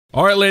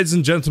Alright, ladies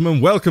and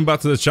gentlemen, welcome back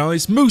to the channel.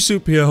 It's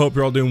MooSoup here. Hope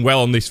you're all doing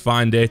well on this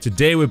fine day.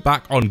 Today we're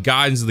back on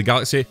Guardians of the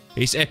Galaxy.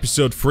 It's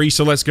episode 3,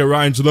 so let's get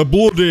right into the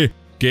bloody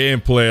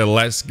gameplay.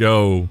 Let's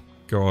go.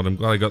 God, I'm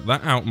glad I got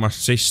that out of my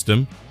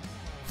system.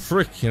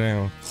 Freaking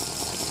hell.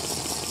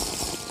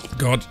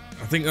 God,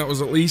 I think that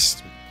was at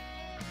least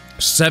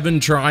 7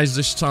 tries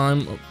this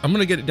time. I'm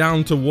going to get it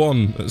down to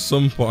 1 at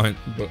some point,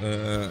 but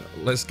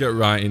let's get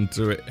right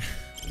into it.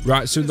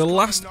 Right, so in the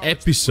last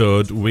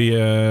episode, we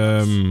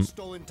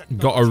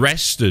got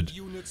arrested.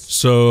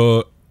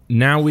 So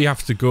now we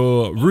have to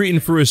go rooting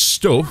through his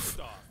stuff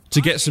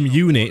to get some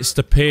units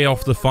to pay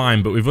off the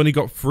fine. But we've only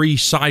got 3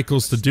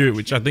 cycles to do it,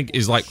 which I think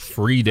is like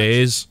 3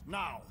 days.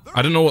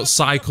 I don't know what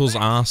cycles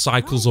are.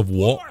 Cycles of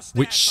what?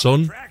 Which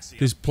sun?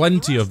 There's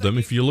plenty of them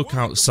if you look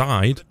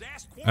outside.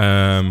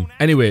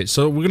 Anyway,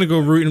 so we're gonna go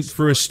rooting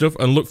through his stuff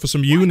and look for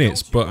some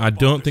units, but I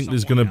don't think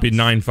there's gonna be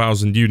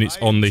 9,000 units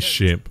on this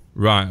ship.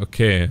 Right,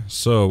 okay,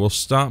 so we'll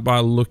start by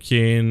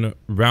looking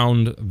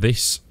round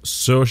this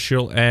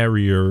social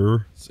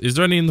area. Is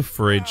there any in the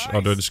fridge,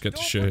 or do I just get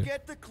to show?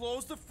 Forget to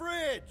close the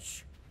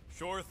fridge.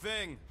 Sure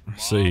thing.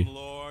 See. Mom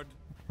Lord.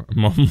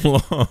 Mom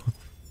Lord.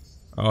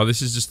 Oh,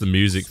 this is just the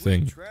music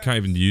thing. Can't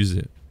even use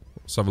it.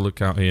 Let's have a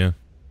look out here.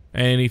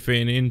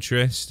 Anything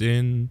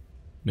interesting?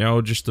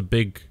 No, just a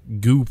big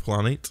goo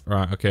planet.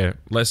 Right, okay.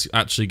 Let's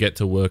actually get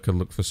to work and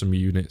look for some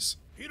units.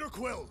 Peter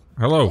Quill.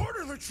 Hello.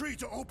 Order the tree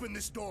to open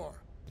this door.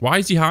 Why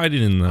is he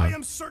hiding in I there?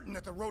 am certain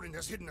that the rodent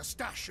has hidden a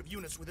stash of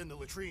units within the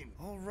latrine.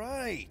 All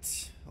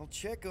right. I'll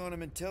check on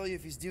him and tell you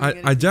if he's doing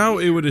anything. I doubt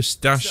he would have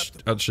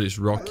stashed... Actually, it's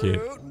Rocket.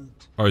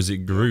 Or is it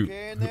Groot?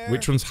 Okay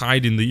Which one's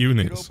hiding the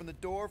units? Open the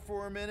door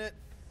for a minute.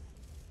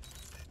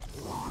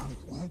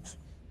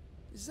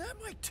 Is that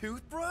my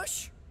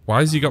toothbrush? Why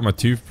has he got my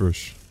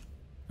toothbrush?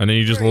 And then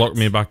you just locked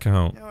me back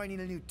out. Now I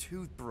need a new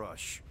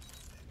toothbrush.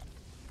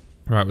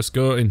 Right, let's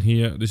go in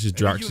here. This is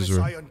Drax's Any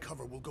room. units I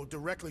uncover will go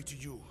directly to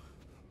you,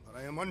 but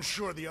I am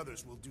unsure the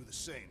others will do the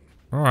same.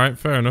 Alright,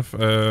 fair enough.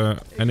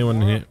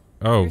 Anyone in here?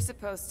 Oh. You're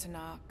supposed to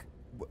knock.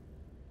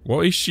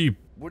 What is she?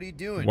 What are you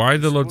doing? Why are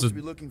there You're loads supposed of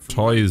to be looking for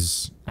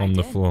toys I on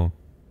the did. floor?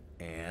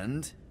 money.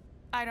 And?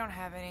 I don't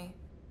have any.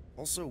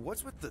 Also,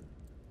 what's with the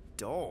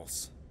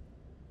dolls?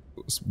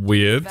 It's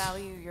weird.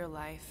 Value your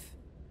life.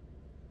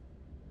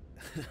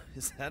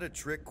 Is that a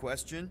trick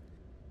question?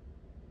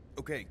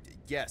 Okay,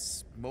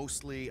 yes,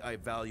 mostly I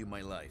value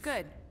my life.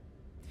 Good.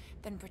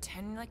 Then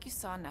pretend like you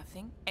saw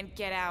nothing and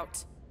get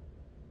out.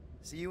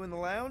 See you in the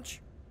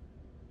lounge?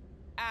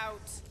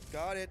 Out.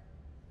 Got it.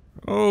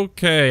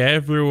 Okay,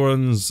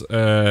 everyone's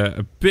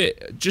a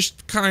bit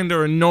just kind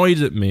of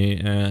annoyed at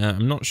me.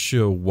 I'm not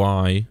sure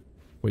why.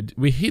 Wait,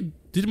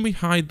 didn't we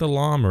hide the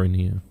llama in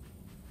here?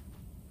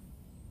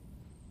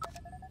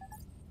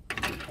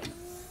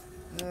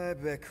 I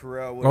bet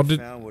Korath would have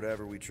found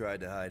whatever we tried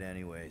to hide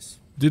anyways.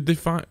 Did they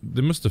find?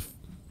 They must have.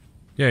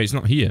 Yeah, he's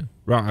not here.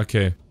 Right,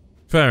 okay.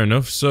 Fair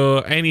enough. So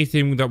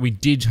anything that we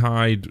did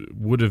hide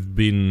would have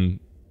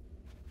been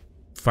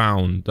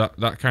found.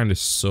 That kind of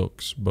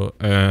sucks, but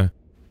it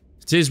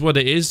is what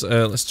it is.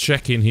 Let's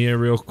check in here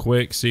real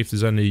quick, see if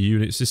there's any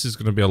units. This is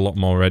going to be a lot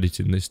more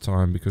editing this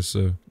time because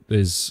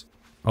there's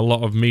a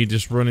lot of me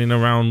just running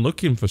around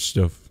looking for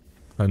stuff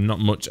and not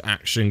much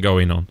action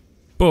going on.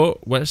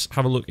 But let's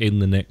have a look in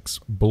the next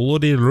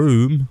bloody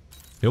room.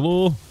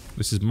 Hello?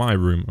 This is my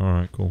room.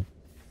 Alright, cool.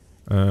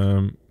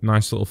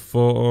 Nice little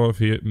photo of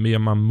here, me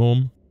and my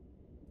mum.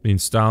 Being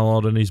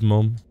Star-Lord and his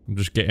mum. I'm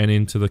just getting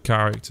into the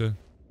character.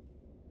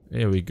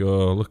 Here we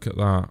go. Look at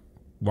that.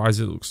 Why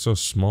does it look so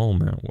small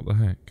now? What the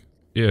heck?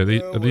 Yeah,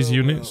 are these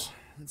units?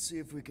 Let's see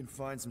if we can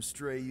find some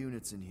stray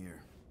units in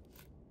here.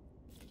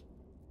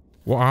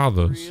 What are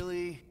those?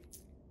 Really?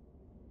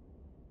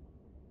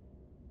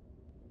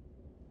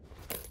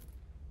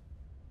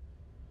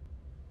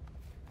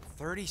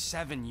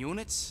 $37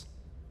 units?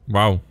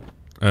 Wow.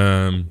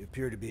 You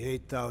appear to be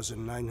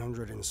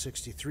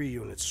 8,963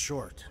 units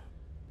short.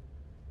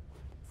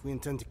 If we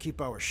intend to keep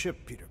our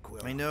ship, Peter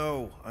Quill. I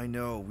know.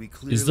 We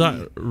clearly... Is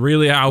that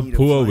really how need a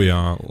poor we plan.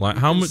 are? Like,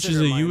 how much is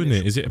a Consider my unit?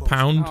 initial Is it a proposal.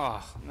 pound?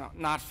 Oh, no,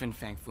 not Fin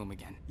Fang Foom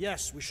again.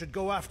 Yes, we should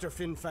go after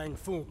Fin Fang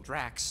Foom.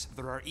 Drax,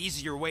 there are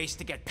easier ways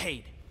to get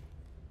paid.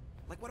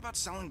 Like, what about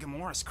selling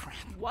Gamora's crap?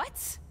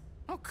 What?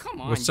 Oh,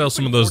 come on. We'll sell you've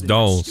some been of those hoarding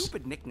dolls.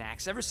 Stupid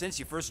knickknacks ever since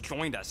you first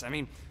joined us. I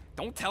mean,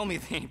 don't tell me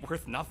they ain't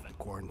worth nothing.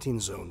 Quarantine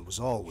zone was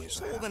always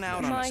there. Holding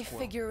out on My us, Quill.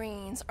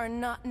 figurines are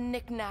not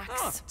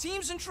knickknacks.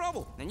 Team's in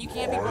trouble. Then you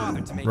can't be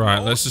bothered to make Right,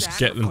 no let's just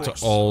get them to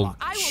sacrifice. all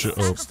I will shut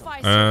up.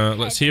 sacrifice your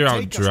Let's head hear to out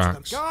take us to them.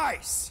 Drax.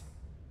 Guys!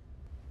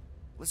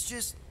 Let's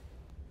just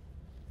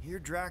hear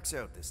Drax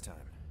out this time.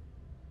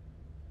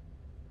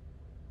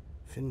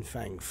 Fin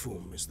Fang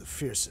Foom is the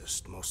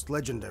fiercest, most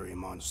legendary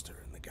monster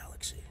in the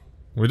galaxy.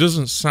 Well, it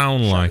doesn't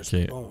sound like Shatters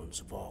the it. bones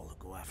of all who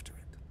go after it.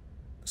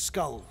 The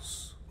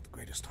skulls of the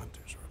greatest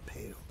hunters are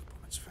impaled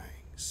upon its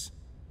fangs.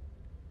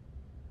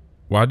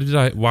 Why did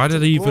I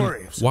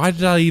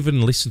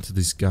even listen to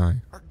this guy?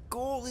 Our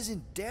goal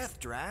isn't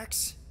death,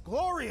 Drax.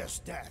 Glorious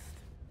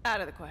death!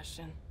 Out of the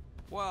question.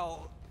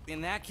 Well,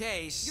 in that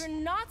case... You're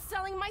not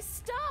selling my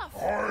stuff.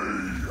 I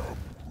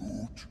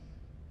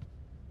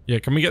Yeah,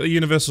 can we get the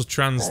universal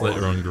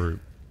translator on Groot?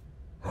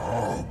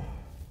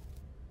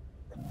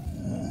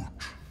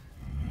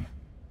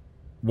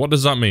 What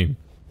does that mean?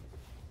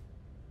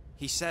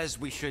 He says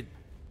we should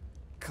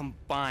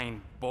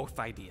combine both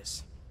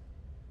ideas.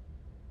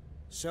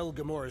 Sell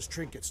Gamora's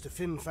trinkets to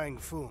Fin Fang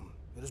Foom.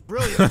 It is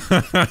brilliant.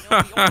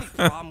 The only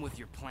problem with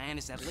your plan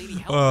is that Lady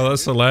Hellbender Oh,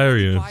 that's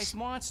hilarious. buys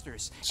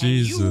monsters.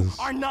 Jesus. And you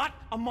are not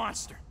a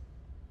monster.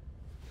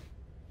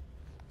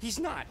 He's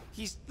not.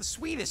 He's the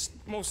sweetest,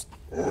 most...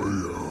 I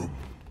am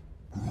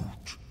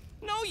Groot.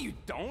 No, you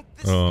don't.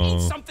 This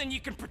ain't something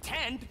you can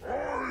pretend.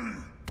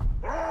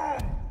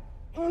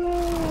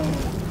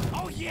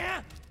 Oh,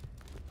 yeah?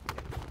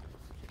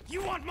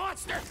 You want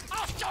monster?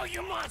 I'll show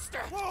you monster!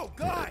 Whoa,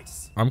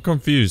 guys! I'm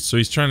confused. So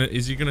he's trying to...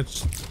 Is he gonna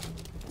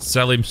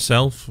sell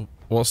himself?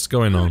 What's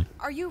going on?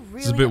 Are you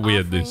really It's a bit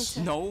weird, offering this.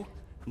 to-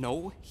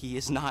 No, he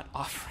is not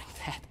offering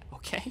that,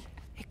 okay?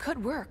 It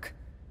could work.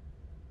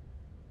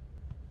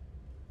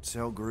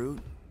 Sell Groot?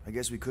 I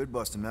guess we could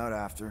bust him out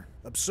after.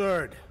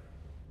 Absurd.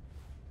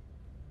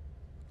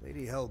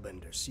 Lady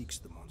Hellbender seeks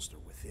the monster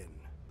within.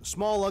 The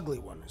small, ugly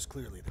one is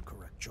clearly the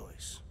correct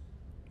choice.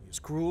 He is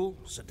cruel,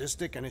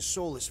 sadistic, and his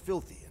soul is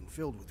filthy and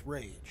filled with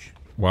rage.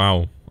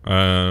 Wow.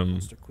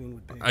 Monster Queen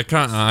would pay I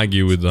can't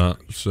argue with that,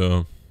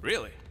 so...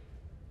 Really?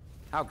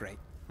 How great.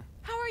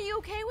 How are you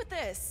okay with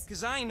this?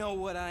 Because I know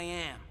what I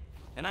am.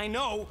 And I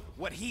know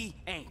what he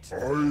ain't.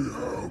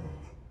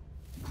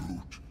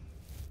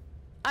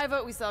 I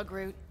vote we sell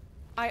Groot.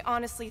 I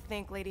honestly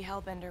think Lady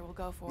Hellbender will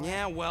go for it.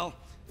 Yeah, well,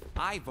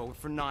 I vote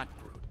for not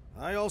Groot.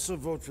 I also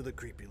vote for the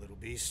creepy little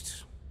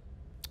beast.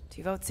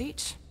 2 votes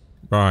each.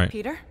 Right.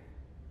 Peter?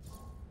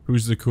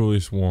 Who's the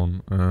coolest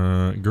one?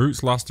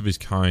 Groot's last of his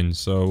kind,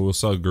 so we'll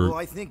sell Groot. Well,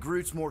 I think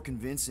Groot's more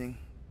convincing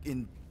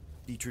in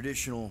the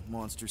traditional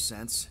monster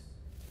sense.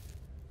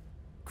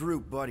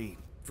 Groot, buddy,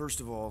 first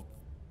of all,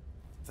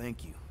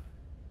 thank you.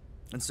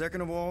 And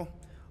second of all,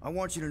 I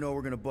want you to know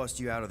we're gonna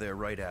bust you out of there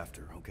right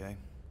after, okay?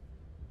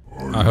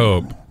 I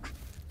hope.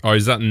 Oh,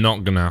 is that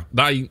not gonna...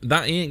 That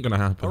ain't gonna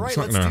happen. All right, It's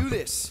not let's gonna do happen.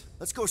 this.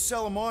 Let's go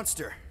sell a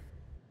monster.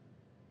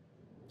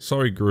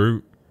 Sorry,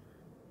 Groot.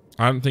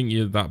 I don't think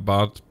you're that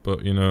bad,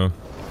 but, you know,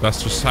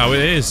 that's just how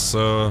it is,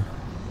 so...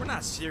 We're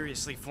not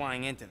seriously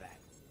flying into that.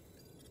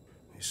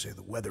 They say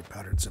the weather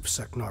patterns of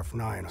Seknarf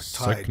 9 are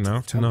tied to the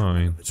Seknarf temperament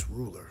 9. of its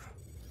ruler.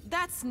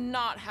 That's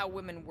not how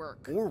women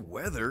work. Or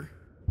weather.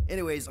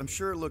 Anyways, I'm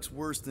sure it looks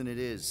worse than it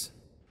is.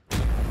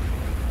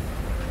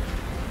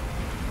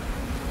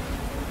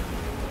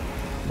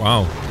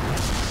 Wow.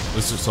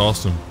 This is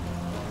awesome.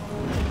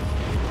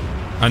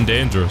 And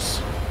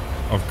dangerous,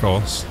 of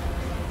course.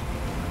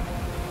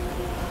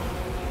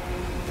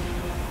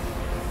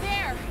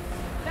 There!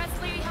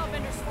 That's Lady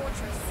Hellbender's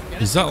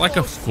fortress. Is that like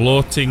a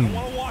floating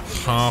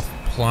half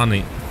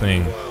planet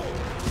thing?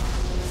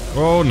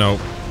 Oh no,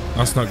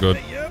 that's not good.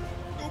 Yep,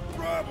 no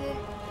problem.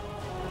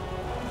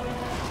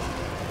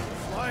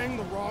 Flying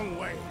the wrong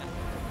way.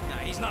 Nah,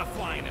 he's not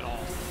flying at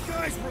all.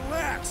 Guys,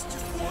 relax.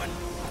 Just one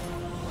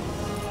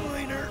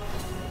minor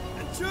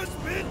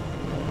adjustment.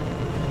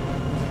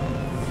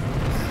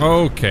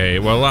 Okay,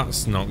 well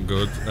that's not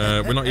good.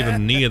 We're not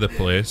even near the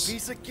place,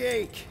 Piece of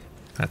cake.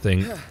 I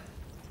think.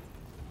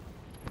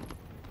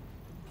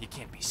 You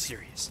can't be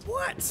serious.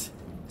 What?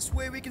 This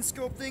way we can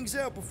scope things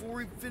out before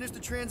we finish the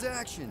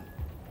transaction.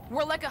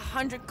 We're like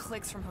 100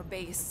 clicks from her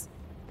base.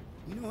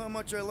 You know how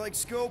much I like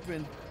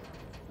scoping.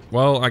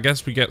 Well, I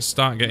guess we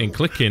start getting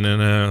clicking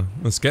and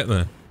let's get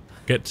there.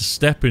 Get to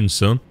stepping,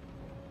 son.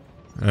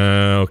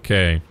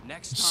 Okay.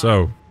 Next time,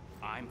 So,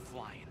 I'm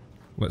flying.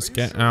 let's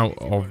get out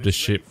of the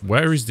ship.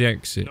 Where is the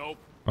exit? Nope.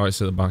 Oh,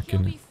 it's at the back,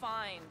 You'll isn't be it?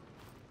 fine.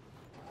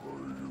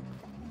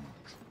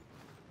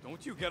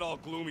 Don't you get all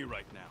gloomy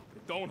right now.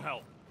 It don't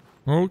help.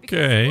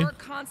 Okay. Because your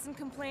constant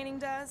complaining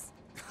does.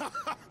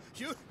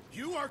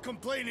 You are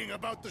complaining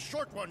about the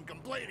short one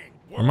complaining.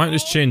 I might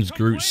just change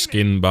Groot's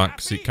skin back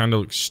because it kind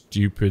of looks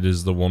stupid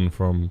as the one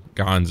from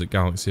Guardians of the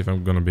Galaxy, if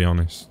I'm going to be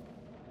honest.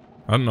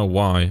 I don't know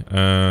why.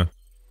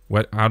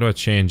 How do I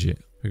change it?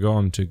 We go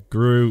on to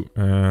Groot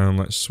and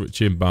let's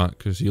switch him back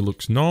because he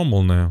looks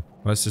normal now.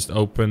 Let's just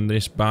open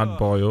this bad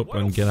boy up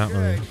and get out of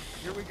Okay, there.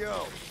 here we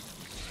go.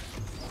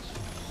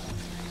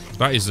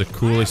 That is the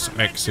coolest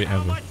exit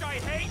ever. I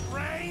hate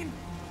rain.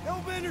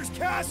 Hellbender's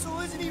castle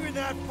isn't even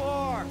that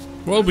far.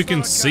 Well, we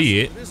can see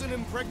it. It is an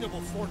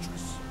impregnable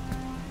fortress.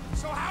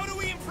 So how do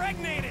we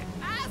impregnate it?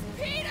 Ask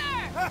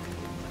Peter!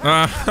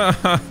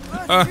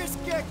 Let's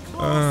just get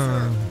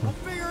closer. We'll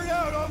figure it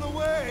out on the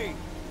way.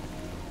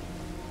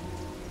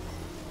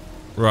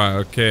 Right,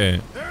 okay.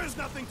 There is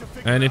nothing to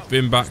figure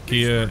Anything back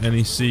here?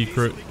 Any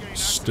secret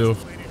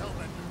stuff?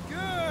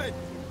 Good.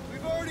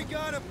 We've already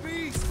got a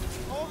beast.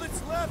 All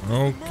that's left is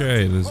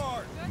Okay, the there's merchant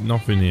part.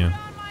 nothing here.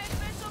 On my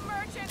official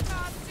merchant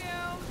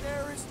costume.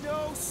 There is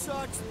no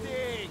such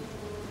thing.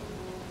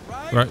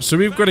 Right? Right, so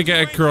we've got to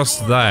get across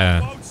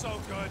there. Boat's so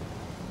good.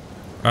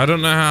 I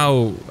don't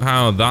know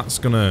how that's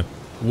gonna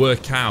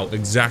work out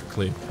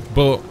exactly,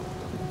 but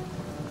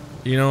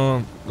You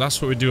know,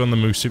 that's what we do on the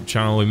MooSoup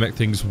channel. We make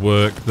things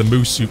work. The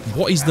MooSoup.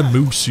 What is the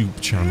MooSoup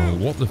channel?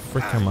 What the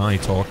frick am I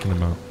talking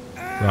about?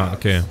 Right,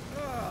 okay.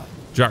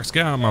 Drax,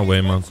 get out of my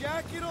way, man.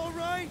 Jacket, all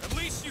right? At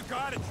least you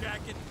got a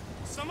jacket.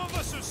 Some of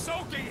us are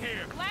soaking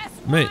here.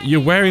 Mate,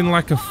 you're wearing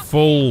like a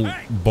full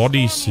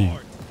bodysuit.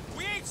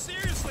 We ain't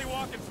seriously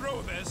walking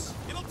through this.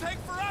 It'll take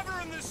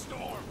forever in this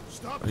storm.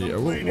 Stop Yeah,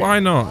 why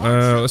not?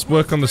 Let's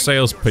work on the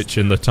sales pitch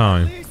in the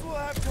time. At least we'll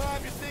have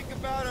time to think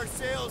about our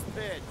sales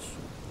pitch.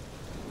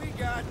 We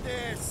got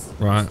this.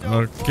 Right,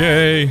 Stuff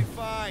okay. will be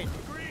fine.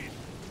 Agreed.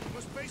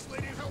 Must face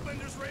Lady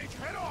Hellbender's rage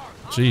head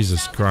on.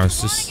 Jesus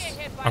Christ, this...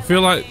 I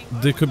feel like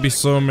there could be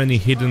so many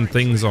hidden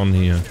things on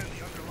here.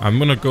 I'm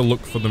gonna go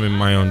look for them in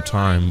my own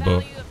time,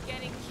 but...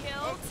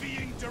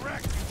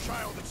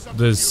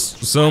 There's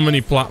so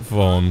many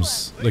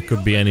platforms. There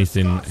could be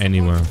anything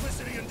anywhere.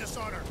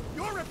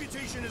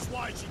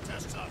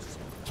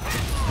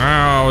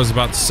 I was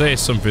about to say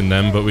something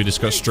then, but we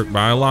just got struck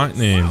by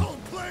lightning.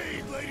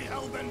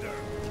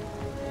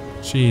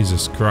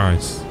 Jesus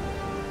Christ.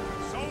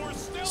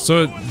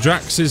 So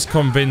Drax is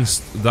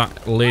convinced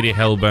that Lady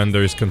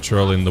Hellbender is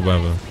controlling the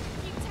weather.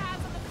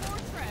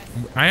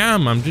 I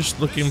am. I'm just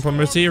looking for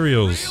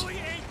materials.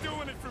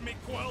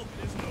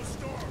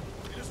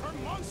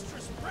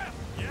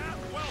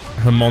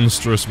 Her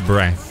monstrous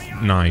breath.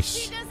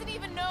 Nice.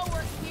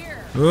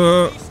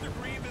 There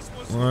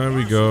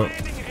we go.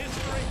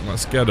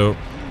 Let's get up.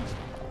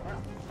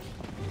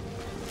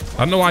 I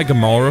don't know why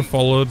Gamora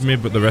followed me,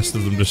 but the rest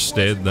of them just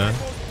stayed there.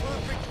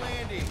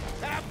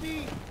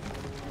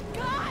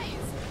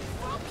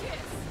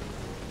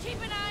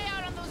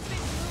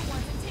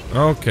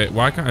 Okay,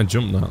 why can't I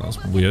jump that?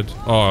 That's weird.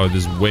 Oh,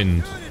 there's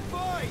wind.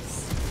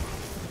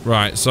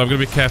 Right, so I'm gonna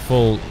be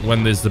careful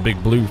when there's the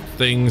big blue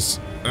things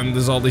and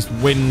there's all this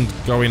wind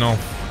going off.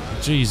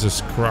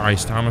 Jesus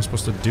Christ, how am I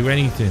supposed to do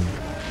anything?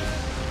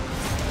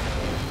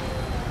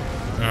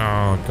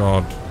 Oh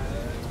god.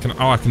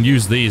 I can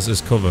use these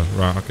as cover.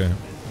 Right, okay.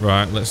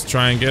 Right, let's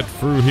try and get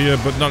through here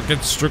but not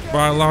get struck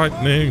by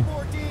lightning.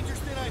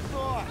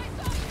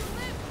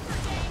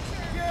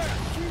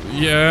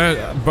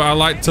 Yeah, but I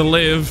like to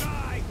live.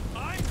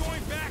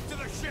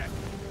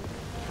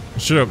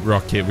 Shut up,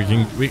 Rocket.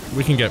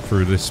 We can get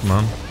through this,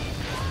 man.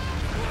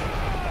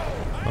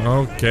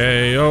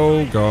 Okay.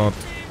 Oh god.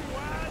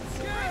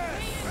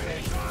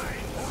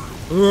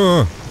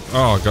 Ugh.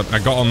 Oh god. I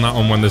got on that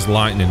one when there's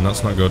lightning.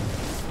 That's not good.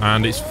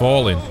 And it's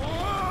falling.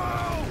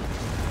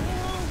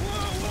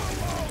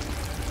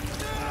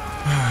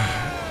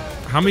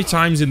 How many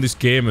times in this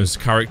game has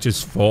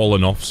characters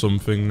fallen off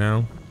something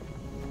now?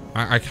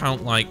 I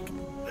count like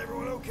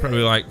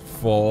probably like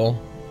 4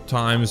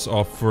 times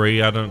or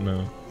 3. I don't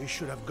know. We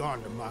should have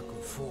gone to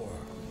Maku 4.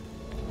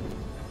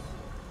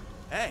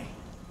 Hey,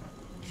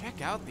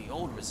 check out the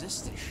old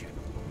resistance ship.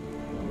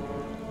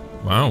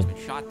 Wow. It's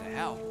been shot to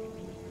hell.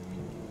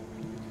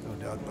 No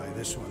doubt by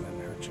this one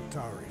and her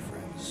Chitauri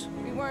friends.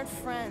 We weren't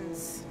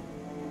friends.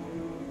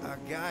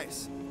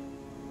 Guys.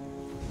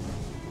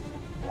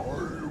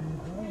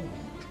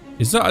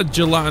 Is that a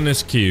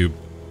gelatinous cube?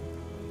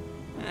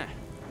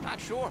 Not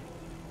sure.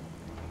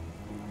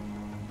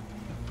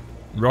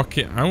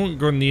 Rocket, I won't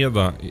go near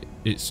that.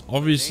 It's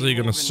obviously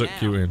gonna suck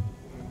you in.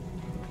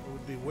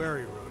 Would be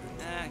wary,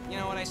 rodent. You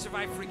know what? I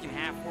survived freaking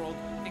Half-World.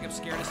 I think I'm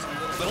scared of some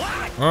little...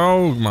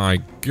 Oh my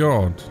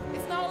god.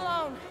 It's not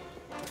alone.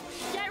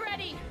 Get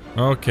ready.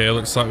 Okay,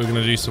 looks like we're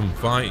gonna do some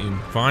fighting.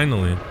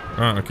 Finally.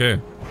 Right,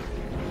 okay.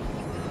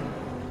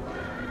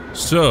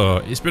 So,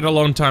 it's been a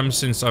long time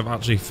since I've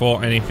actually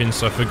fought anything,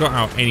 so I forgot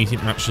how anything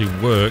actually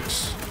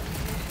works.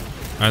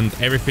 And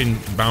everything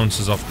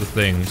bounces off the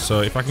thing.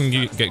 So if I can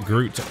get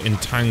Groot to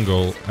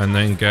entangle and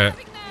then get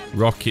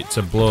Rocket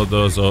to blow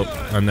those up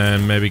and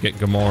then maybe get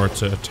Gamora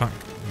to attack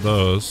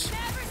those.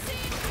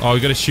 Oh, we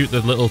gotta shoot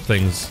the little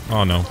things.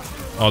 Oh no.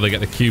 Oh, they get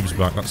the cubes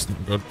back. That's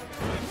not good.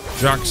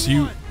 Drax,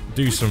 you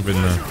do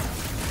something there.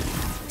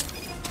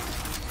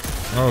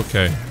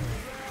 Okay.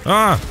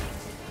 Ah!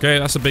 Okay,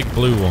 that's a big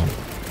blue one.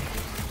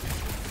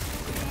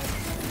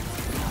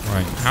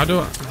 Right, how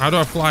do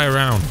I fly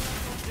around?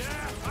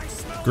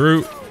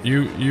 Groot,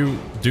 you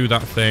do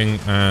that thing,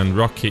 and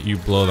Rocket, you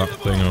blow that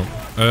thing up.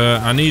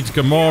 I need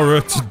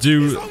Gamora to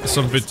do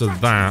something to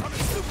that.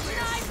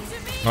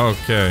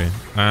 Okay,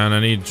 and I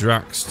need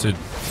Drax to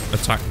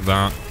attack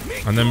that,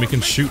 and then we can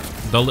shoot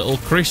the little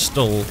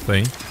crystal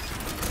thing.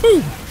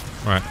 Woo!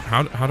 Right,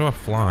 how do I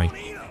fly?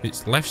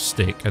 It's left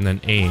stick and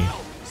then A.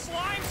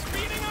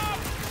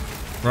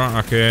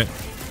 Right, okay.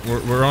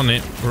 We're on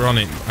it. We're on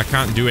it. I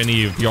can't do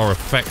any of your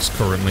effects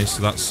currently,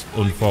 so that's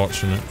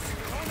unfortunate.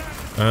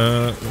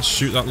 Let's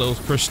shoot that little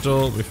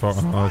crystal before...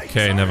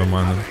 Okay, never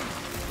mind then.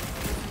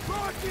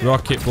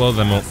 Rocket, blow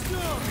them up.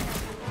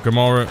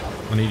 Gamora,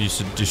 I need you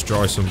to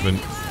destroy something.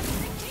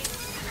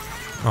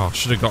 Oh, I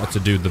should have got to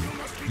do the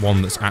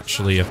one that's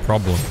actually a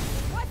problem.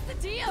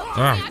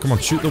 Ah, come on,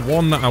 shoot the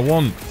one that I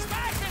want.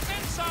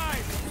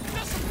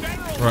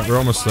 Right, we're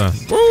almost there.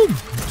 Boom!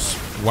 Just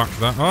whack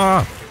that.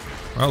 Ah!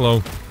 Hello.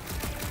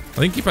 I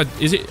think if I...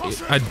 Is it...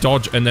 I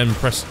dodge and then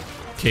press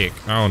kick?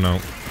 Oh, no.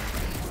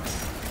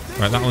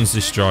 Right, that one's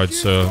destroyed,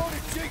 so...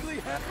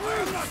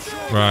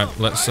 Right,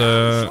 let's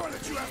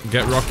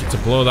get Rocket to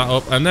blow that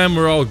up, and then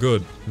we're all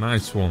good.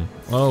 Nice one.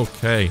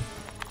 Okay.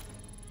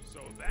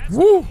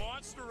 Woo!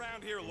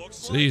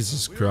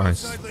 Jesus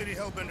Christ.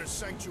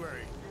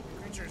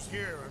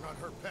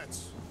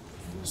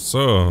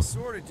 So,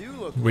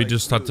 we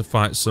just had to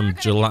fight some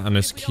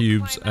gelatinous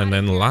cubes, and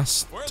then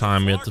last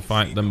time we had to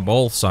fight them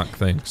ball sack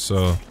things,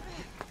 so...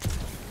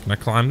 Can I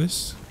climb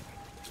this?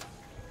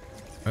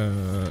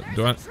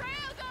 Do I...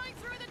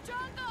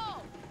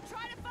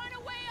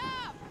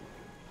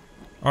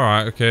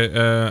 Alright, okay,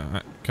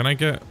 can I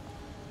get...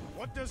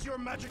 What does your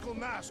magical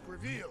mask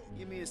reveal?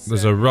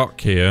 There's a rock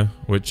here,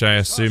 which I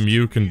assume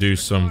you can do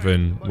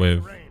something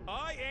with.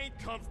 I ain't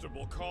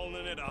comfortable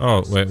calling it a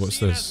Oh, wait, what's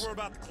this?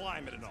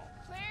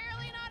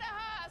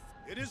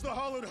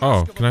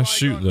 Oh, can I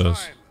shoot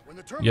those?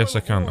 Yes,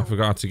 I can. I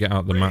forgot how to get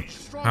out the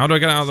mask. How do I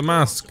get out of the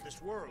mask?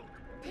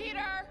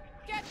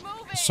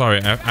 Sorry,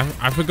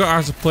 I forgot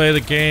how to play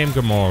the game,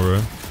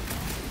 Gamora.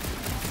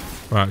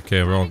 Right,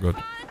 okay, we're all good.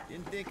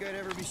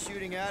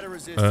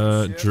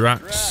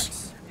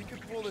 Drax.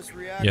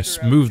 Yes,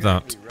 move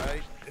that.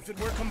 If it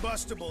were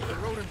combustible, the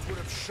rodents would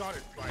have shot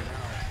it by now.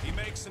 He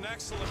makes an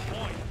excellent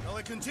point. Will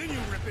I continue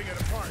ripping it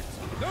apart?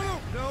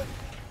 No.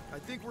 I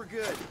think we're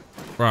good.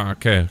 Right,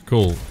 okay,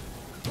 cool.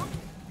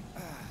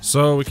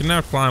 So we can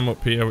now climb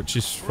up here, which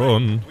is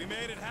fun. We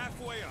made it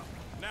halfway up.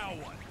 Now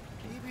what?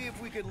 Maybe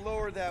if we could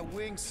lower that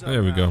wing somehow.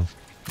 There we go.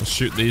 Let's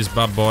shoot these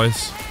bad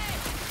boys.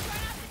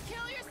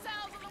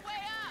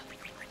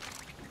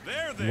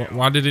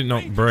 Why did it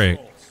not break?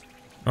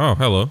 Oh,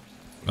 hello.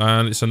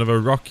 And it's another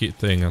rocket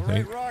thing, I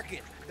think.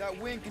 Rocket. That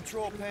wing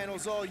control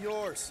panel's all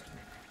yours.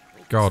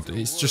 God,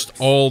 it's just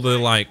all the,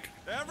 like...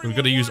 We've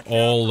got to use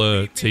all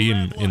the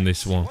team in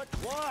this one.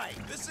 Why?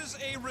 This is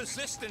a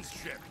resistance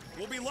ship.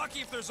 We'll be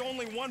lucky if there's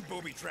only one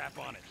booby trap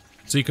on it.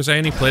 See, because I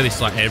only play this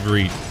like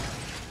every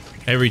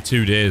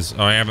 2 days.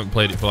 I haven't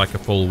played it for like a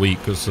full week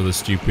because of the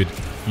stupid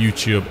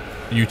YouTube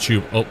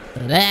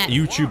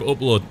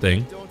upload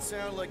thing.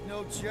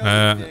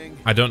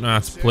 I don't know how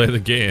to play the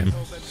game,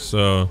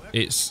 so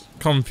it's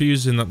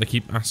confusing that they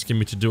keep asking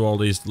me to do all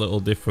these little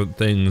different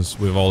things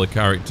with all the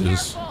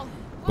characters.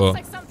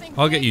 But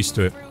I'll get used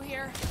to it.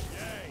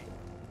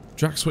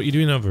 Drax, what are you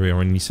doing over here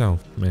on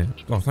yourself, man?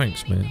 Oh,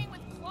 thanks, man.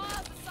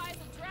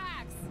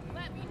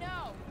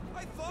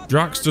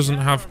 Drax doesn't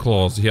have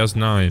claws, he has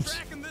knives.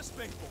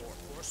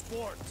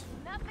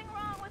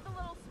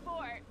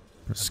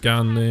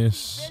 Scan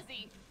this.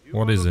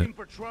 What is it?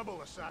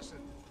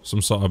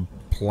 Some sort of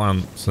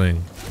plant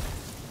thing.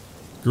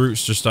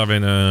 Groot's just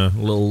having a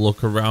little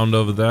look around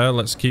over there.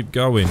 Let's keep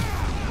going.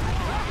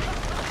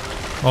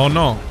 Oh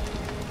no.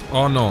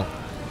 Oh no.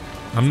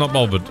 I'm not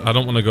bothered. I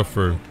don't want to go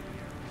through.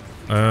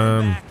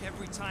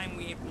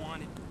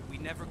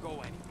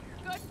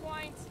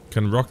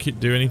 Can Rocket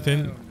do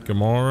anything?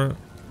 Gamora?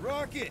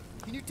 Rocket,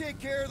 can you take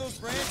care of those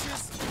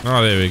branches?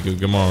 Oh, there we go.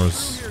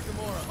 Gamora's.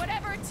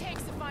 Whatever it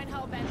takes to find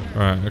Hellbender.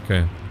 Alright,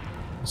 okay.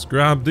 Let's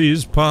grab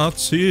these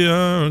parts here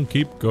and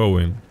keep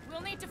going.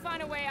 We'll need to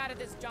find a way out of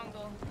this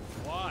jungle.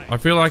 I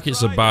feel like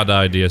it's a bad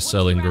idea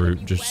selling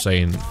Groot, just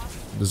saying.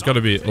 There's got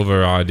to be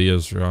other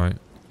ideas, right?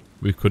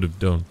 We could have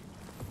done.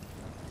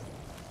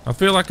 I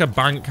feel like a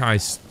bank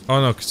heist. Oh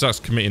no, because that's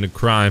committing a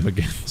crime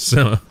again.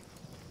 So,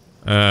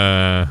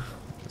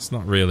 it's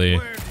not really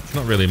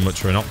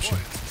much of an option.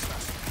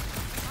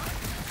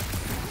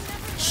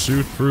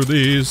 Shoot through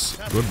these.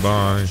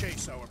 Goodbye.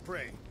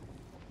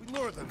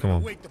 Come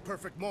on.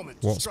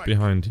 What's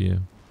behind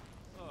here?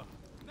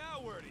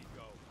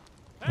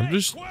 I'm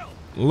just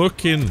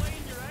looking.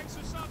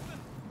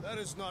 That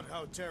is not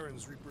how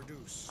Terrans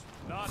reproduce.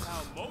 Not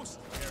how most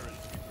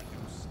Terrans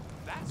reproduce.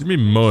 What do you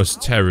mean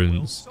most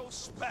Terrans? So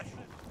special.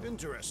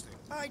 Interesting.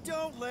 I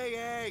don't lay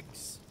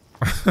eggs.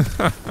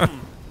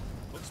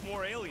 Looks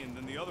more alien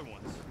than the other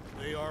ones.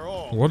 They are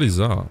all. What is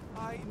that?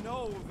 I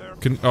know they're.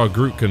 Oh,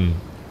 Groot can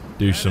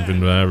do something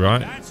there,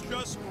 right? That's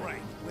just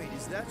right. Wait,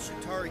 is that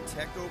Chitauri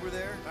tech over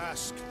there?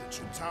 Ask the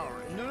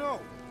Chitauri. No,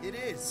 it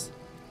is.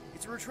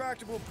 It's a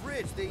retractable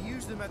bridge. They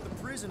use them at the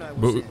prison I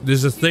was But in.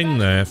 there's a thing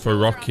there for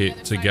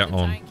Rocket to get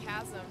on.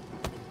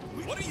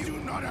 What do you do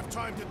not have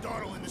time to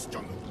dawdle in this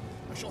jungle?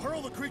 I shall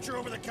hurl the creature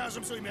over the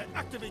chasm so he may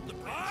activate the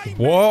bridge.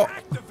 What?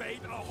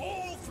 Activate a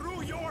hole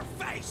through your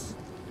face.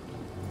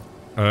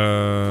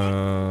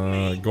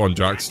 Go on,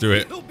 Drax, do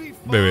it. He'll be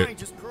fine. Do it.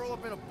 Just curl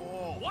up in a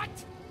ball. What?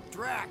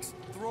 Drax,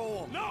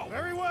 throw him. No.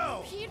 Very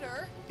well.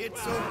 Peter.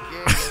 It's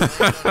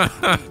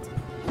okay.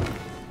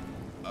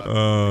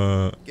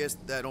 Guess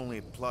that only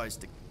applies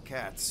to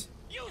cats.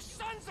 You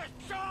sons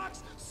of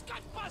dogs!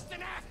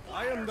 Scut-busting ass!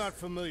 I am not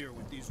familiar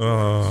with these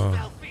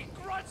Filthy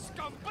grunt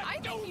scum, but I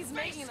think he's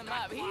making them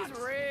up. He's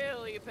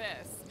really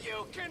pissed.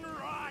 You can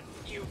rot,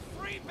 you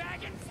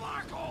free-bagging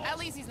flarkhole! At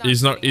least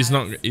He's not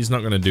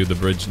gonna do the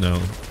bridge now.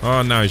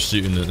 Oh, now he's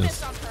shooting at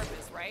us. on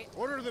purpose, right?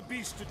 Order the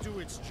beast to do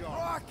its job.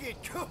 Rocket,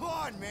 come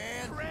on,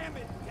 man. Ram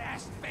it,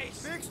 ass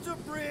face! Fix the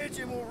bridge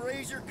and we'll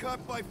raise your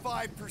cut by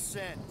 5%.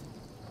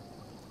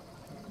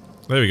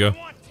 There we go. I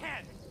want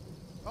 10.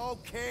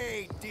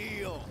 Okay,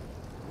 deal.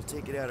 We'll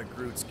take it out of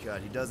Groot's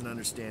cut. He doesn't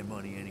understand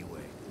money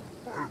anyway.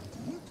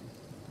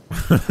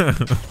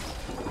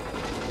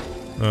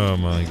 Oh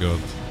my god.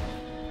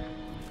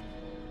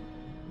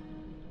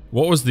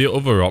 What was the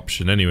other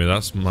option anyway?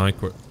 That's my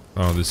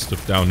oh, there's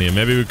stuff down here.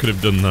 Maybe we could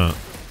have done that.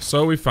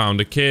 So we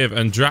found a cave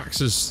and Drax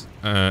has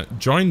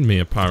joined me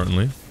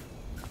apparently.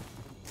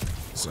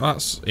 So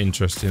that's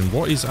interesting.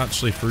 What is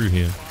actually through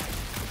here?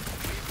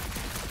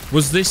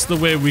 Was this the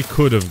way we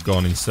could have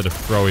gone instead of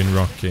throwing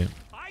rocket?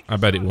 I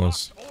bet it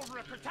was.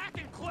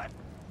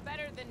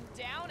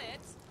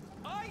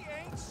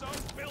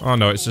 Oh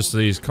no, it's just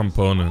these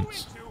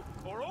components.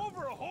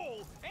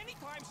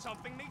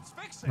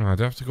 Oh, I'd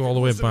have to go all the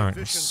way back.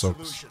 This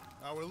sucks.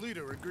 Our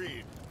leader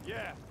agreed.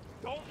 Yeah,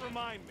 don't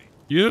remind me.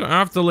 You don't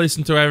have to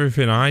listen to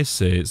everything I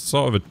say. It's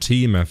sort of a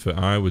team effort,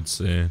 I would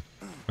say.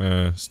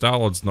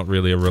 Star-Lord's not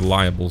really a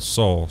reliable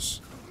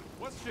source.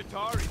 What's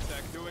Chitauri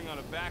Tech doing on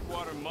a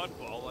backwater mud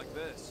ball like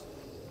this?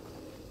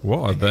 What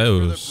are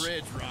those?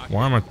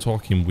 Why am I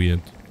talking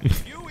weird?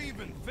 You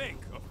even think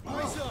of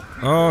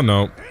Oh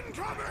no.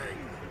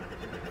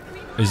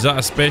 Is that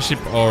a spaceship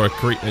or a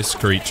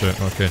creature?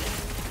 Okay.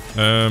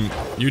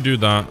 You do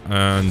that,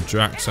 and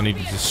Drax, I need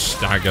you to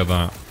stagger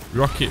that.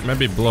 Rocket,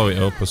 maybe blow it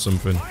up or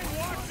something.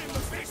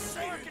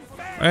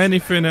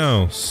 Anything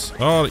else?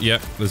 Oh, yeah,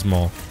 there's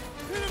more.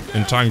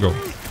 Entangle.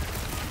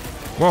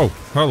 Whoa,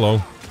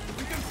 hello.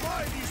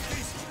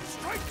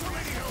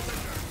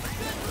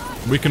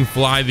 We can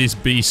fly these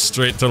beasts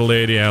straight to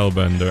Lady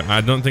Hellbender.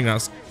 I don't think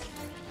that's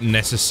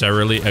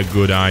necessarily a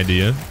good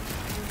idea,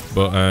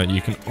 but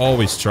you can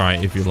always try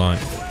it if you like.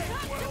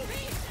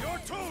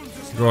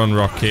 Go on,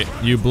 Rocket.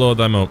 You blow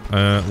them up.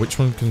 Which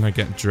one can I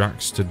get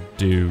Drax to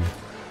do?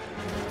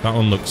 That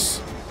one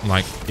looks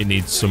like it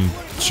needs some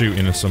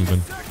shooting or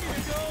something.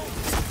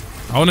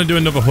 I want to do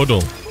another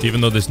huddle,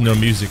 even though there's no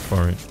music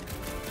for it.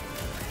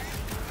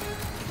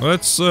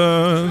 Let's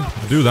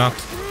do that.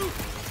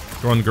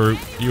 Go on, Groot.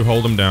 You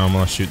hold them down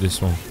while I shoot this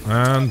one.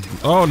 And...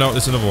 oh, no,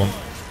 there's another one.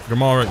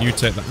 Gamora, you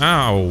take that.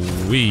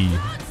 Ow-wee.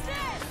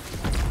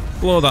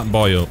 Blow that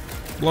boy up.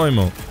 Blow him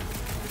up.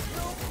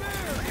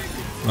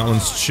 That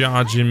one's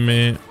charging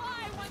me.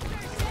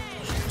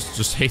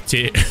 Just hit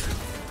it.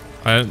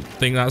 I don't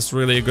think that's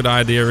really a good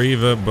idea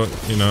either, but,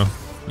 you know.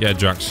 Yeah,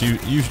 Drax,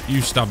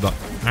 you stab that.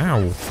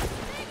 Ow.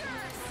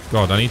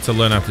 God, I need to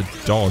learn how to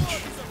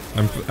dodge.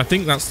 I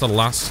think that's the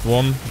last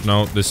one.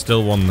 No, there's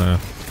still one there.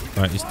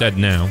 Right, he's dead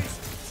now.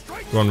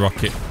 Go on,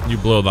 Rocket. You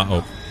blow that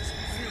up.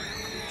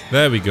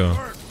 There we go.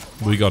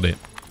 We got it.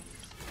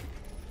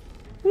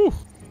 Whew.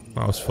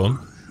 That was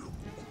fun.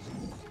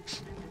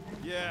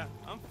 Yeah,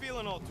 I'm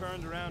feeling all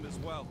turned around as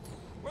well.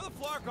 Where the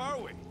flark are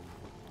we?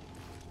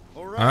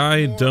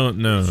 I don't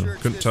know.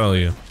 Couldn't tell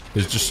you.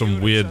 There's just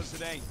some weird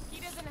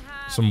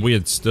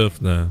stuff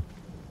there.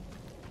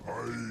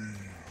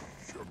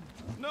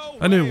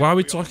 Anyway, why are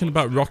we talking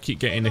about Rocket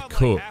getting a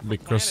cut?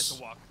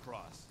 Because,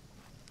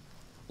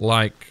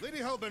 like,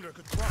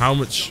 how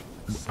much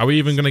are we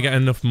even going to get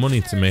enough money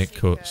to make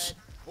cuts?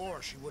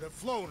 Or she would have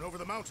flown over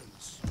the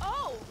mountains.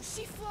 Oh,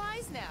 she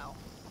flies now.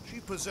 She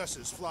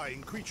possesses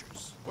flying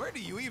creatures. Where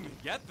do you even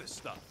get this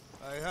stuff?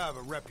 I have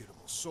a reputable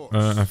source.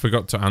 I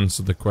forgot to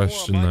answer the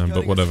question there,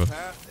 but whatever.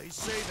 They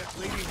say that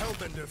Lady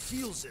Hellbender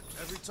feels it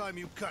every time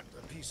you cut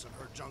a piece of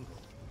her jungle.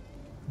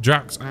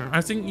 Drax,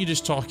 I think you're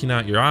just talking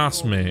out your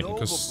ass, mate,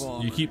 because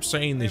you keep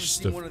saying this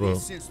stuff, bro.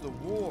 Since the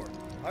war.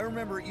 I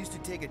remember it used to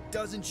take a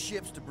dozen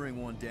ships to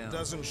bring one down. A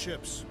dozen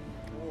ships,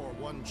 or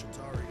one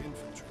Chitauri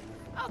infiltrator.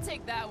 I'll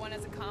take that one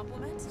as a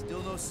compliment.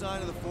 Still no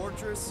sign of the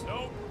fortress?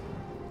 Nope.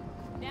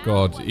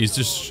 God, he's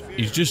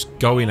just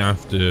going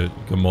after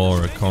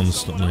Gamora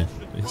constantly.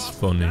 It's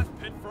funny.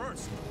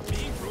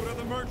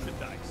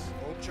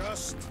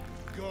 Just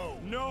go.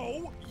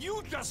 No,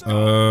 you just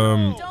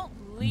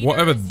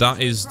whatever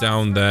that is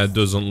down there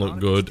doesn't look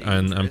good,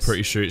 and I'm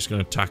pretty sure it's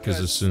going to attack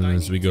us as soon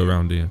as we go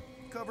around here.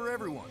 Cover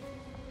everyone.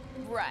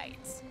 Right.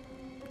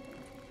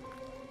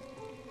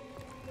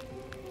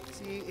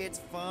 See, it's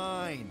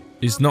fine.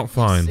 It's not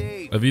fine.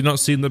 Have you not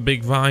seen the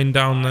big vine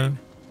down there?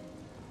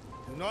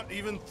 Do not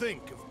even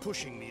think of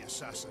pushing me,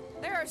 assassin.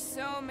 There are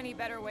so many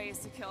better ways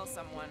to kill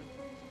someone.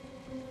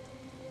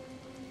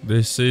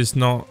 This is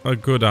not a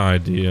good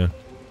idea.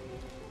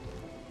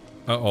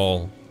 At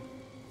all.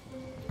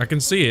 I can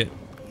see it.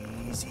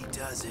 Easy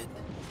does it.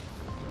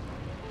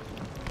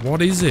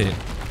 What is it?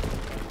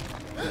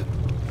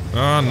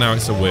 Oh, now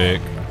it's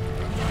awake.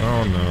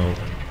 Oh no.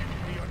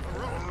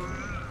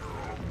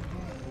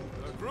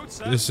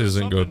 This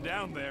isn't good.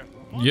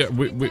 Yeah,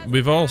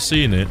 we've all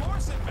seen it.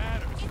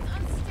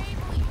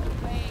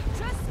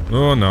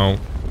 Oh no.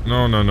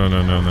 No, no, no,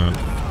 no, no, no.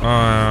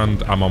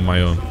 And I'm on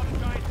my own.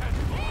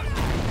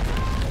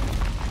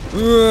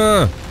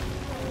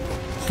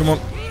 Come on.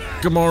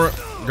 Gamora.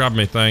 Grab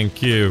me,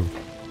 thank you.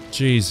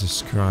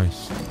 Jesus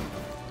Christ.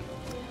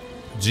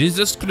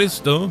 Jesus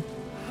Christo.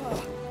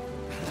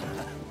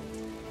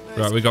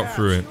 Right, we got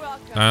through it.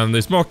 And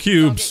there's more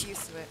cubes.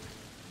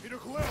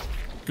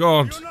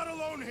 God.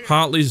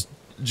 Hartley's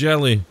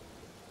jelly.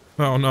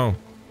 Oh no.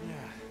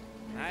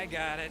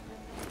 got it.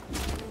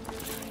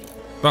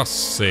 That's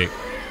sick.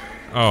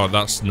 Oh,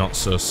 that's not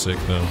so sick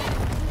though.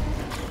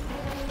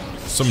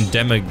 Some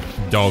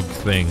dog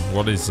thing.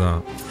 What is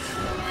that?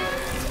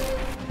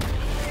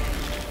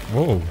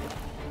 Whoa.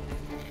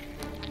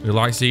 He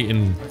likes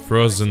eating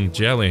frozen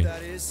jelly.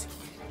 That is.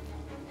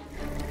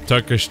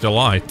 Turkish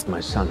delight. My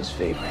son's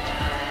favorite.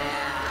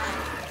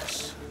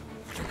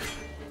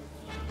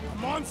 A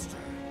monster.